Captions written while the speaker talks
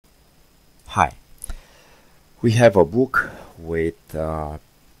Hi, we have a book with,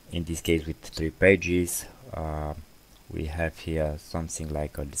 in this case, with 3 pages. We have here something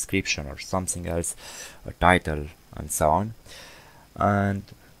like a description or something else, a title and so on. And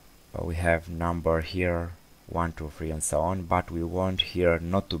we have number here, 1, 2, 3 and so on, but we want here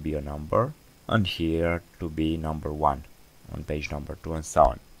not to be a number and here to be number 1 on page number 2 and so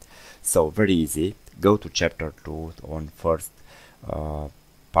on. So very easy, go to chapter 2 on first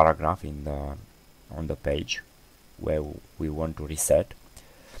paragraph in the on the page where we want to reset,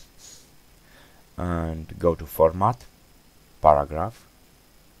 and go to format, paragraph,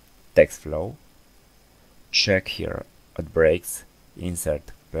 text flow, check here at breaks,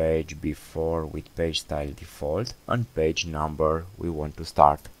 insert page before with page style default and page number we want to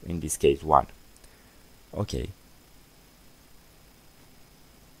start, in this case 1. Okay,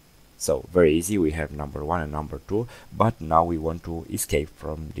 so very easy, we have number 1 and number 2, but now we want to escape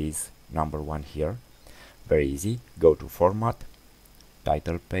from this number 1 here. Very easy, go to format,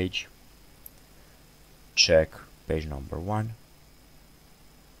 title page, check page number 1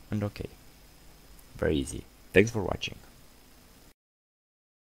 and OK. Very easy. Thanks for watching.